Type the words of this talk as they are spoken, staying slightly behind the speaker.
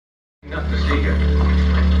Not to see you.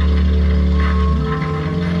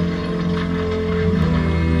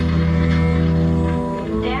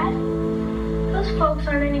 Dad, those folks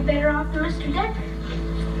aren't any better off than Mr. Decker.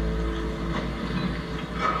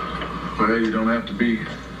 Well, you don't have to be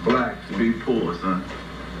black to be poor, son.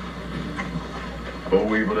 Bo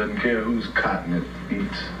Weevil doesn't care whose cotton it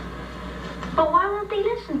eats. But why won't they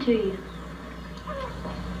listen to you?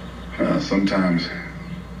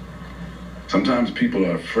 Sometimes people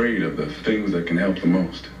are afraid of the things that can help the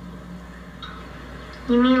most.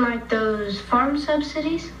 You mean like those farm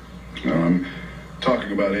subsidies? No, I'm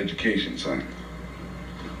talking about education, son.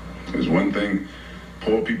 There's one thing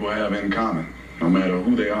poor people have in common, no matter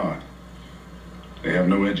who they are. They have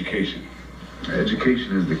no education.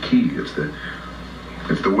 Education is the key. It's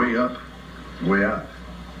the way up, way out.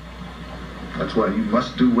 That's why you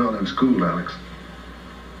must do well in school, Alex.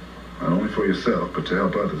 Not only for yourself, but to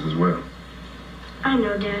help others as well. I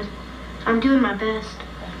know, Dad. I'm doing my best.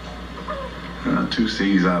 2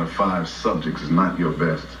 C's out of 5 subjects is not your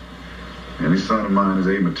best. Any son of mine is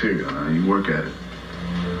A material. Now, you work at it.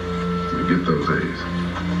 You get those A's.